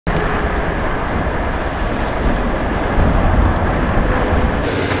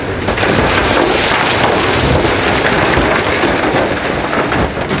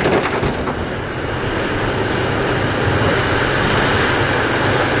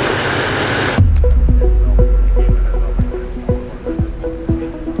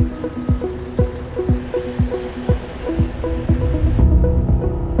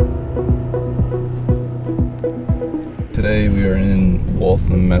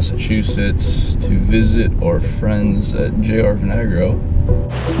Massachusetts to visit our friends at JR Vinagro.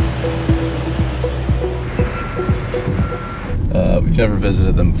 We've never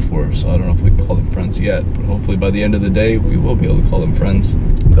visited them before, so I don't know if we can call them friends yet, but hopefully by the end of the day, we will be able to call them friends.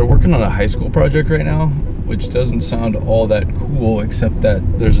 They're working on a high school project right now, which doesn't sound all that cool, except that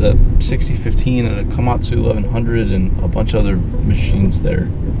there's a 6015 and a Komatsu 1100 and a bunch of other machines there.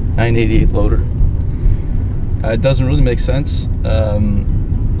 988 loader. It doesn't really make sense,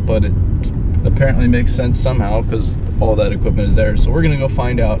 but it apparently makes sense somehow because all that equipment is there. So we're gonna go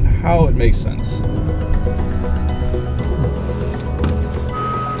find out how it makes sense.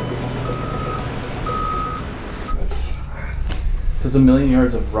 It's a 1,000,000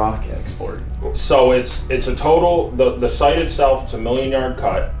 yards of rock export. So it's a total, the site itself, it's a 1,000,000 yard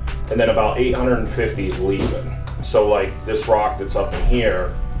cut, and then about 850 is leaving. So like this rock that's up in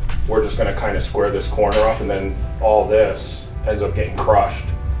here, we're just gonna kind of square this corner up, and then all this ends up getting crushed.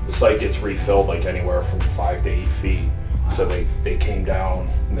 The site gets refilled like anywhere from 5 to 8 feet. So they came down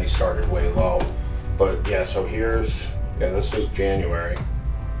and they started way low. But yeah, so here's, yeah, this was January.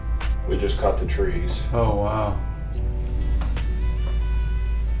 We just cut the trees. Oh, wow.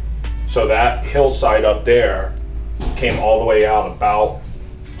 So that hillside up there came all the way out about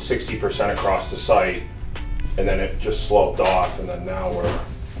 60% across the site, and then it just sloped off, and then now we're,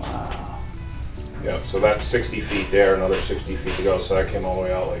 wow. Yeah, so that's 60 feet there, another 60 feet to go, so that came all the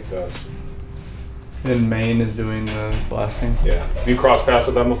way out like this. And Maine is doing the blasting? Yeah. Have you crossed paths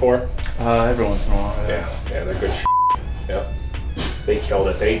with them before? Every once in a while, yeah. Yeah, they're good. Yep. They killed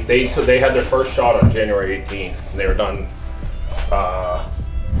it. They had their first shot on January 18th, and they were done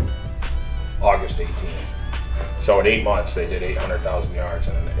August 18th. So in 8 months, they did 800,000 yards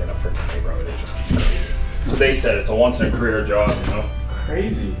in a freaking neighborhood. It just keeps crazy. So they said it's a once-in-a-career job, you know?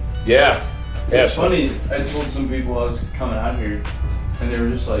 Crazy. Yeah. Yeah, it's funny, I told some people I was coming out here, and they were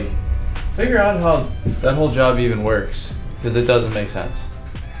just like, figure out how that whole job even works, because it doesn't make sense.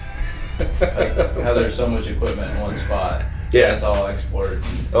 Like, how there's so much equipment in one spot. Yeah. It's all exported.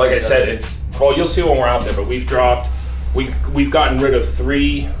 Like I said, it's, well, you'll see when we're out there, but we've gotten rid of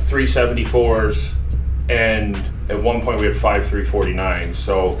 3 374s, and at one point we had 5 349s.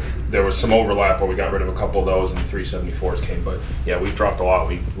 So there was some overlap where we got rid of a couple of those and the 374s came. But yeah, we've dropped a lot.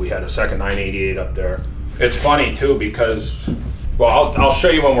 We had a second 988 up there. It's funny too because, well, I'll show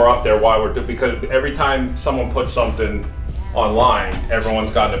you when we're up there why because every time someone puts something online,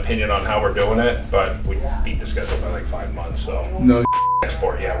 everyone's got an opinion on how we're doing it. But we beat the schedule by like 5 months. So no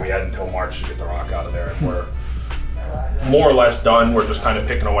export. Yeah, we had until March to get the rock out of there, and we're more or less done. We're just kind of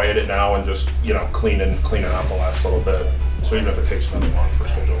picking away at it now and just, you know, cleaning up the last little bit. So even if it takes another month, we're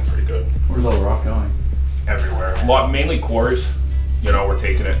still doing pretty good. Where's all the rock going? Everywhere. Mainly quarries. You know, we're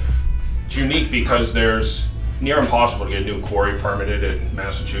taking it. It's unique because there's near impossible to get a new quarry permitted in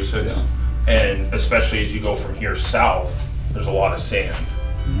Massachusetts. Yeah. And especially as you go from here south, there's a lot of sand.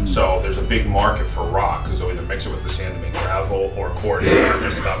 Mm-hmm. So there's a big market for rock because they'll either mix it with the sand to make gravel, or quarries that are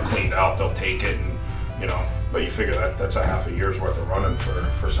just about cleaned out, they'll take it and, you know, but you figure that's a half a year's worth of running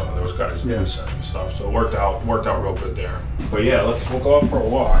for some of those guys and stuff. So it worked out real good there. But yeah, we'll go out for a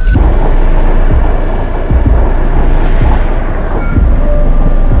walk.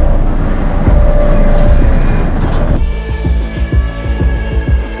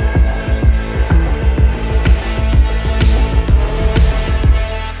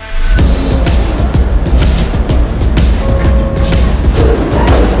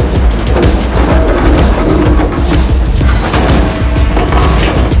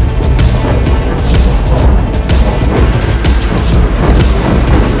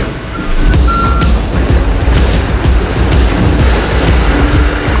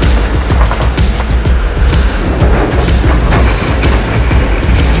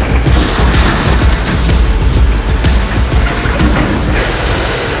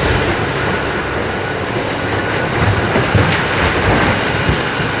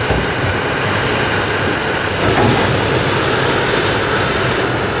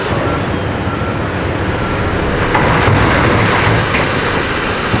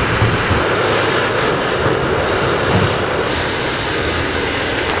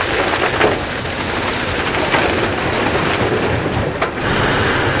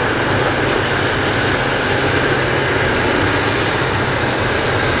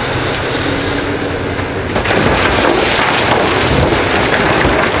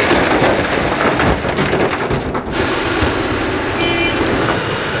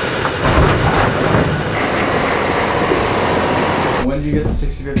 When did you get the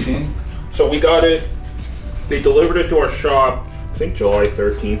 6015? So we got it, they delivered it to our shop, I think July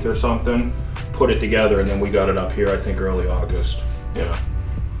 13th or something, put it together, and then we got it up here, I think early August. Yeah.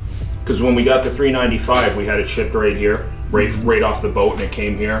 Because when we got the 395, we had it shipped right here, right off the boat, and it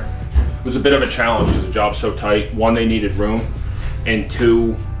came here. It was a bit of a challenge because the job's so tight. One, they needed room, and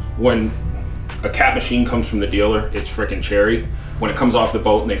two, when a cat machine comes from the dealer, it's freaking cherry. When it comes off the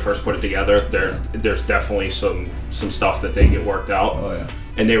boat and they first put it together, there's definitely some stuff that they get worked out. Oh yeah.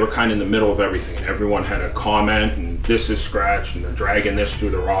 And they were kind of in the middle of everything. And everyone had a comment, and this is scratched, and they're dragging this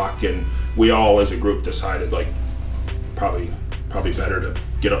through the rock, and we all as a group decided like probably better to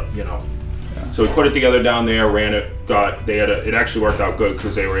get up, you know. Yeah. So we put it together down there, ran it, it actually worked out good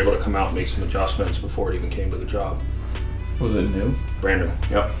because they were able to come out and make some adjustments before it even came to the job. Was it new? Brand new,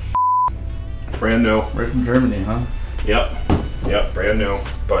 yep. Brand new. Right from Germany, huh? Yep, brand new.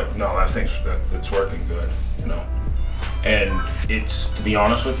 But no, that's working good, you know. And it's, to be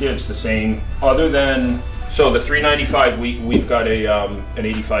honest with you, it's the same, other than, so the 395, we've got an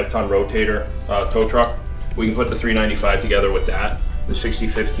 85-ton rotator tow truck. We can put the 395 together with that. The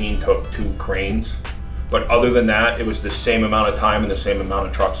 6015 took 2 cranes. But other than that, it was the same amount of time and the same amount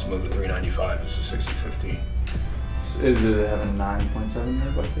of trucks to move the 395 as the 6015. Is it have a 9.7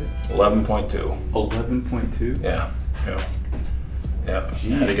 yard bucket? 11.2. 11.2? Yeah.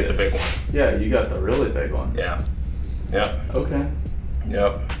 Jesus. Had to get the big one. Yeah, you got the really big one. Yeah. Okay.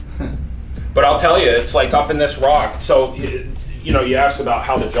 Yep. But I'll tell you, it's like up in this rock. So, you know, you asked about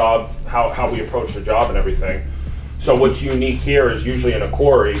how the job, how we approach the job and everything. So what's unique here is usually in a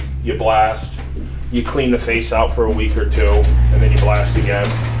quarry, you blast, you clean the face out for a week or 2, and then you blast again.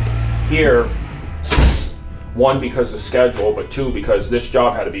 Here, 1, because of schedule, but 2, because this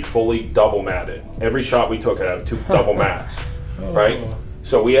job had to be fully double matted. Every shot we took, it had 2 double mats, right?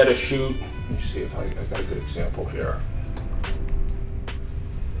 So we had to shoot, let me see if I got a good example here.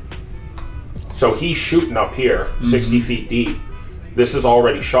 So he's shooting up here, 60 feet deep. This is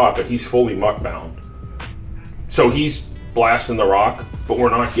already shot, but he's fully muck bound. So he's blasting the rock, but we're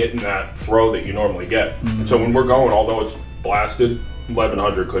not getting that throw that you normally get. And so when we're going, although it's blasted,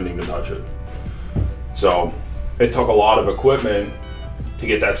 1100 couldn't even touch it. So it took a lot of equipment to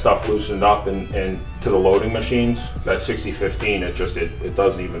get that stuff loosened up, and to the loading machines, that 6015, it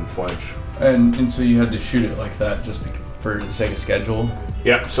doesn't even flinch. And so you had to shoot it like that just for the sake of schedule?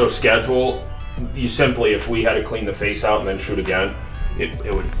 Yeah, so schedule, you simply, if we had to clean the face out and then shoot again,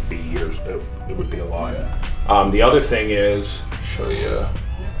 it would be years, it would be a lot. Yeah. The other thing is, I'll show you.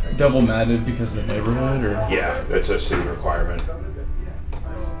 Double matted because of the neighborhood, or? Yeah, it's a city requirement.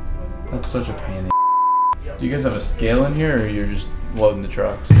 That's such a pain in the. Do you guys have a scale in here, or you're just loading the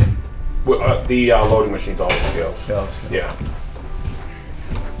trucks? The loading machine's all scales. Yeah.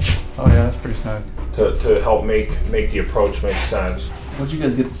 Oh yeah, that's pretty snug. To help make the approach make sense. What'd you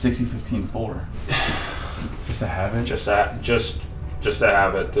guys get the 6015 for? Just to have it? Just to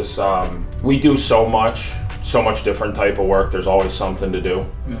have it. This we do so much different type of work. There's always something to do.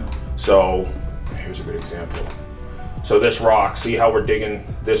 Yeah. So here's a good example. So this rock, see how we're digging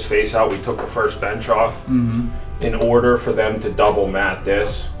this face out? We took the first bench off. In order for them to double mat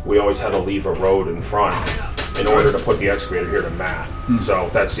this, we always had to leave a road in front in order to put the excavator here to mat. So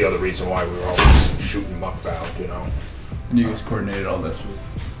that's the other reason why we were always shooting muck bound, you know. And you guys coordinated all this with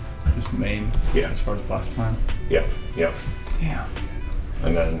just Maine? Yeah. As far as blast plan? Yeah. Damn.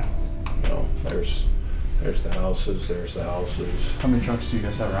 And then, you know, there's the houses, there's the houses. How many trucks do you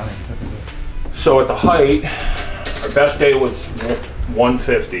guys have running typically? So at the height, our best day was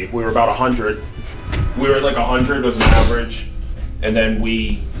 150. We were about 100. We were at like 100 was an average. And then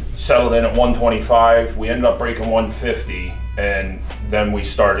we settled in at 125. We ended up breaking 150. And then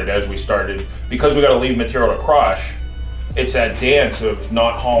as we started, because we got to leave material to crush, it's that dance of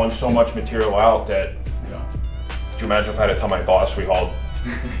not hauling so much material out that, could you imagine if I had to tell my boss we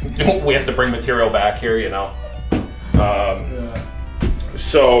have to bring material back here, you know?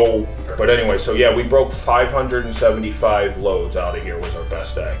 So, but anyway, so yeah, we broke 575 loads out of here was our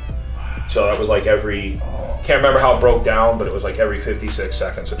best day. So that was like can't remember how it broke down, but it was like every 56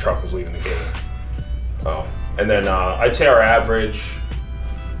 seconds a truck was leaving the gate. And then I'd say our average,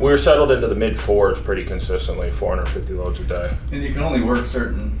 we were settled into the mid 4s pretty consistently, 450 loads a day. And you can only work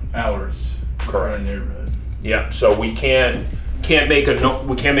certain hours. Correct. Neighborhood. Yeah, so we can't make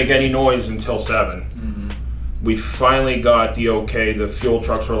any noise until 7. We finally got the okay. The fuel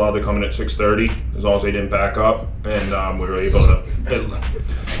trucks were allowed to come in at 6:30 as long as they didn't back up, and we were able to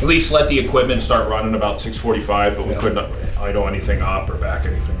at least let the equipment start running about 6:45. But we couldn't idle anything up or back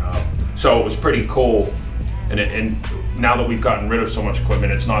anything up. So it was pretty cool. And now that we've gotten rid of so much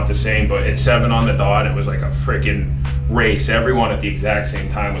equipment, it's not the same. But at 7 on the dot, it was like a freaking race. Everyone at the exact same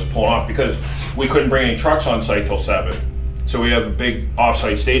time was pulling off because we couldn't bring any trucks on site till 7. So we have a big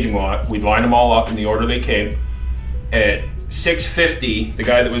off-site staging lot. We'd line them all up in the order they came. At 650, the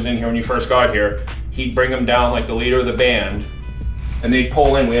guy that was in here when you first got here, he'd bring them down like the leader of the band, and they'd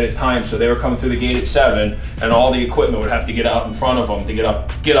pull in. We had a time, so they were coming through the gate at 7, and all the equipment would have to get out in front of them to get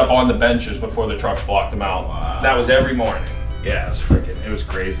up on the benches before the trucks blocked them out. Wow. That was every morning. Yeah, it was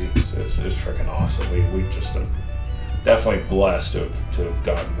crazy. It was freaking awesome. We just definitely blessed to have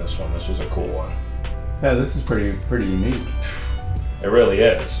gotten this one. This was a cool one. Yeah, this is pretty unique. It really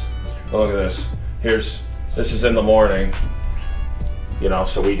is. Look at this. This is in the morning. You know,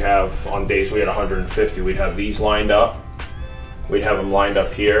 so we'd have, on days we had 150, we'd have these lined up. We'd have them lined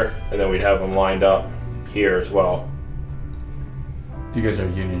up here, and then we'd have them lined up here as well. You guys are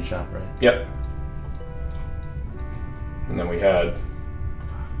a union shop, right? Yep. And then we had,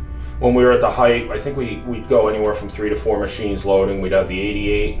 when we were at the height, I think we'd go anywhere from 3 to 4 machines loading. We'd have the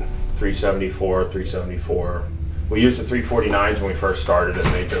 88, 374, 374. We used the 349s when we first started,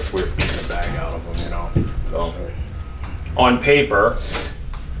 and we were beating the bag out of them, you know. So, on paper,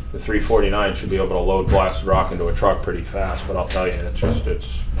 the 349 should be able to load blasted rock into a truck pretty fast, but I'll tell you,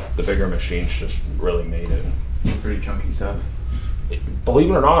 it's the bigger machines just really made it. Pretty chunky stuff. Believe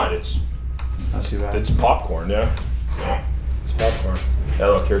it or not, it's not too bad. It's popcorn, yeah. It's popcorn. Yeah,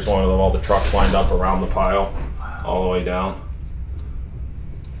 look, here's one of them, all the trucks lined up around the pile, all the way down.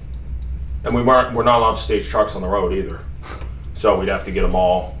 And we're not allowed to stage trucks on the road either. So we'd have to get them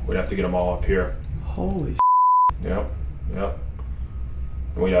all up here. Holy Yep.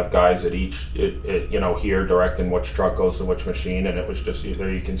 And we'd have guys at each, you know, here directing which truck goes to which machine, and it was just,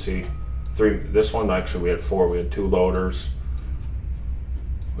 there you can see 3, this one actually we had 4, we had 2 loaders.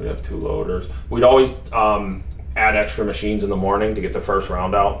 We'd have 2 loaders. We'd always add extra machines in the morning to get the first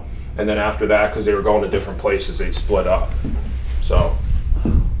round out, and then after that, because they were going to different places, they'd split up. So,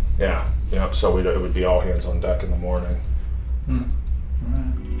 yeah, so it would be all hands on deck in the morning. All right.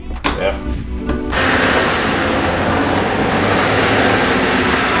 Yeah.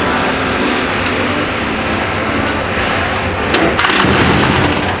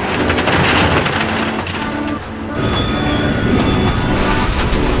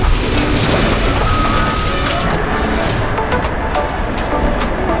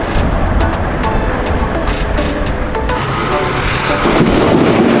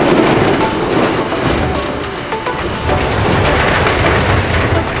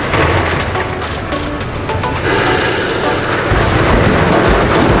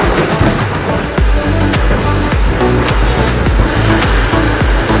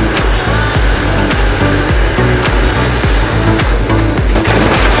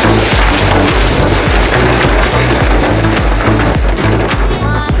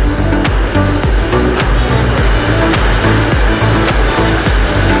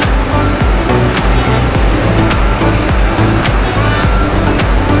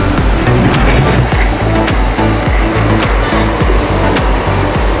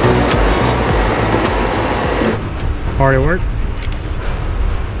 Hard at work.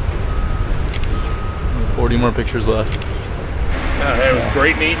 40 more pictures left. Yeah, hey, it was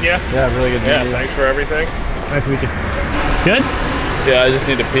great meeting you. Yeah, really good meeting you. Thanks for everything. Nice to meet you. Good? Yeah, I just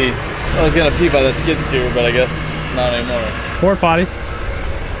need to pee. I was gonna pee by that skid steer, but I guess not anymore. 4 potties.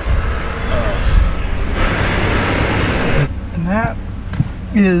 And that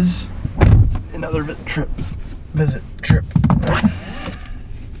is another visit trip.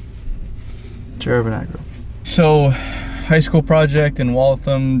 J.R. Vinagro. So, high school project in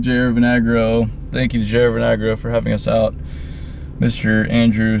Waltham, J.R. Vinagro. Thank you to J.R. Vinagro for having us out. Mr.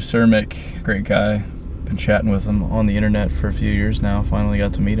 Andrew Surmick, great guy. Been chatting with him on the internet for a few years now. Finally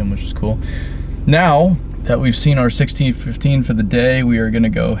got to meet him, which is cool. Now that we've seen our 1615 for the day, we are gonna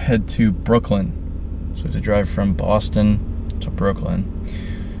go head to Brooklyn. So we have to drive from Boston to Brooklyn,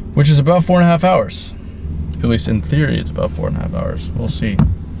 which is about 4.5 hours. At least in theory, it's about 4.5 hours. We'll see.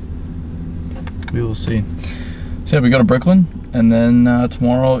 We will see. So yeah, we go to Brooklyn, and then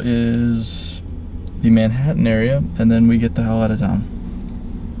tomorrow is the Manhattan area, and then we get the hell out of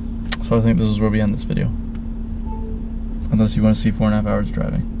town. So I think this is where we end this video. Unless you want to see 4.5 hours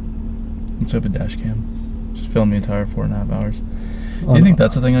driving. Let's have a dash cam. Just film the entire 4.5 hours. Do you think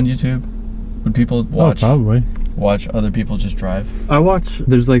that's a thing on YouTube? Would people watch? Oh, probably. Watch other people just drive? I watch,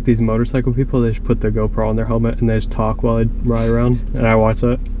 there's like these motorcycle people, they just put their GoPro on their helmet and they just talk while they ride around, and I watch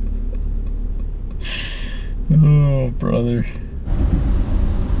that. Oh, brother.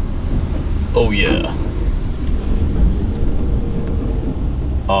 Oh, yeah.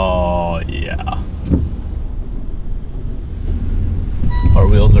 Oh, yeah. Our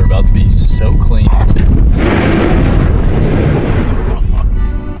wheels are about to be so clean.